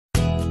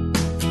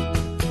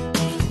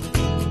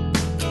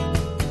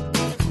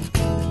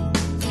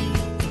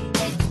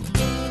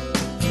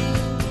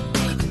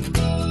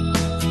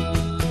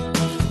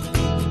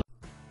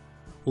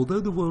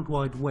Although the World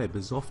Wide Web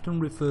is often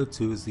referred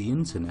to as the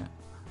Internet,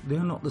 they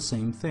are not the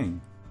same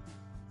thing.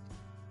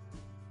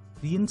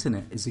 The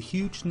Internet is a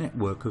huge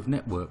network of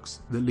networks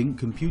that link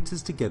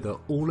computers together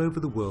all over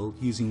the world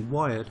using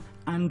wired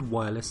and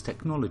wireless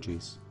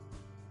technologies.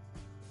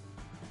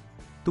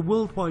 The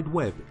World Wide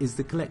Web is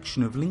the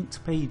collection of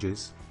linked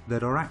pages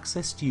that are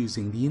accessed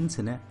using the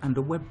Internet and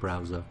a web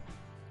browser.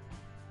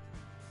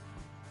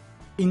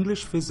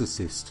 English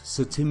physicist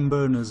Sir Tim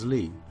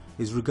Berners-Lee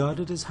is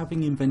regarded as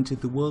having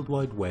invented the World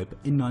Wide Web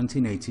in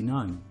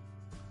 1989.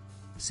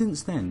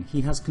 Since then,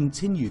 he has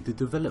continued the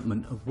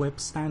development of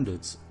web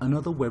standards and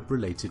other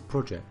web-related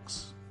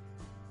projects.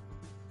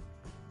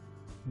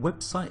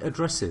 Website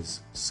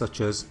addresses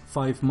such as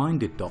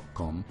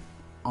Fiveminded.com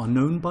are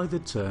known by the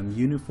term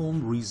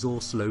Uniform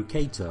Resource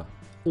Locator,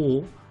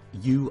 or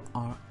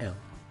URL.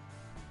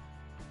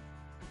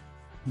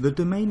 The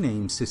domain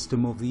name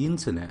system of the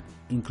Internet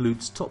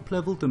includes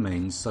top-level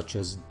domains such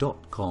as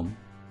 .com,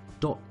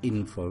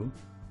 .info,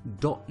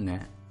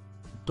 .net,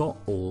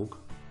 .org,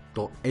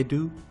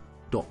 .edu,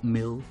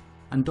 .mil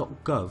and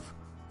 .gov,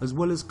 as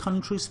well as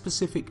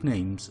country-specific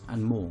names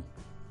and more.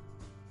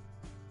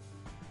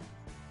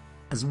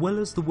 As well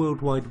as the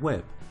World Wide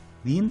Web,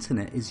 the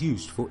Internet is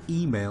used for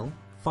email,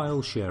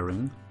 file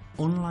sharing,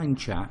 online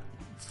chat,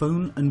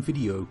 phone and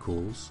video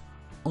calls,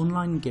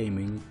 online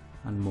gaming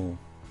and more.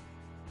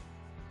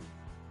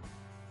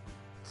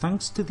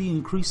 Thanks to the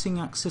increasing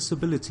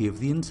accessibility of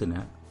the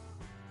Internet,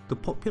 the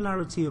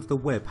popularity of the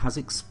web has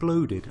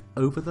exploded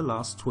over the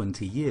last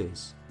 20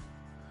 years.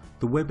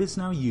 The web is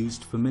now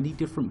used for many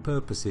different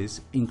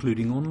purposes,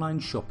 including online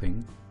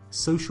shopping,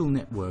 social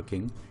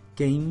networking,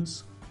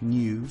 games,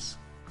 news,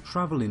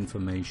 travel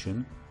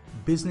information,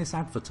 business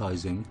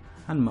advertising,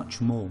 and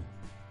much more.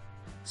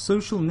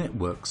 Social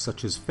networks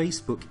such as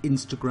Facebook,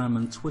 Instagram,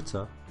 and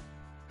Twitter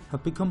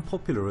have become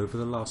popular over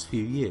the last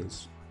few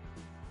years.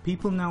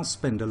 People now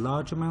spend a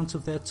large amount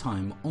of their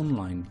time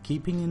online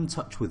keeping in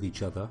touch with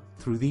each other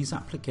through these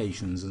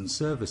applications and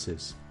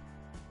services.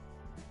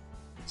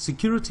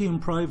 Security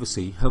and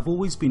privacy have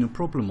always been a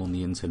problem on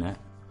the Internet,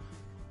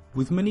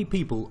 with many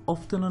people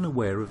often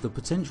unaware of the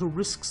potential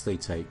risks they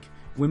take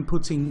when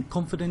putting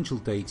confidential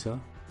data,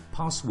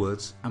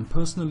 passwords and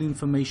personal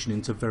information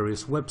into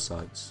various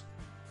websites.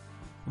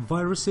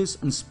 Viruses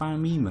and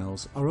spam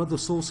emails are other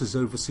sources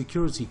over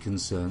security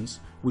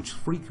concerns which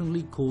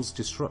frequently cause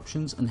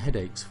disruptions and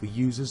headaches for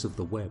users of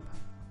the web.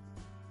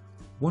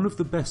 One of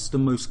the best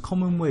and most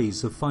common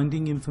ways of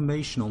finding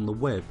information on the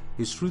web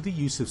is through the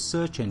use of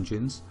search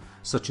engines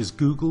such as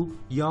Google,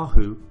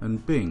 Yahoo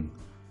and Bing.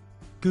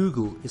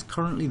 Google is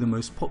currently the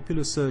most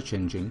popular search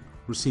engine,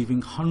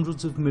 receiving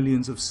hundreds of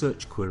millions of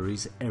search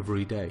queries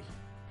every day.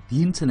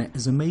 The Internet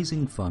is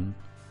amazing fun,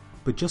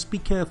 but just be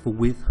careful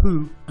with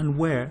who and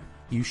where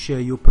you share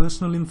your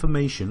personal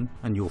information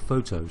and your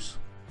photos.